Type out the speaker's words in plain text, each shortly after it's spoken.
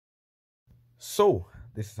So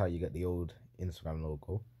this is how you get the old Instagram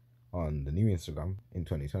logo on the new Instagram in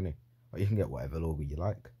 2020. Or you can get whatever logo you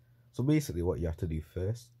like. So basically what you have to do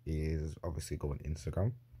first is obviously go on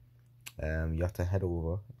Instagram. You have to head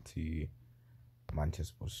over to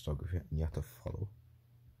Manchester Photography and you have to follow.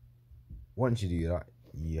 Once you do that,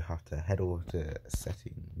 you have to head over to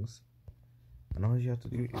settings, and all you have to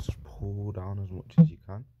do is just pull down as much as you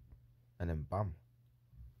can, and then bam.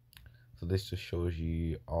 So this just shows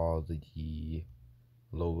you all the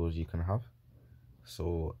logos you can have.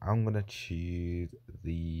 So I'm gonna choose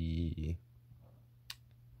the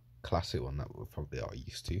classic one that we probably are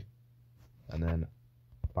used to, and then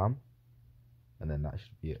bam, and then that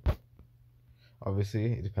should be it.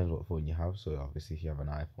 Obviously it depends what phone you have, so obviously if you have an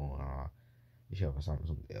iPhone or if you have a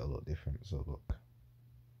Samsung it'll look different. So look,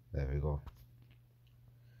 there we go.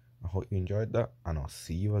 I hope you enjoyed that, and I'll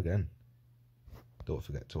see you again. Don't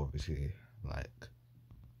forget to obviously like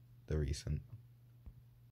the recent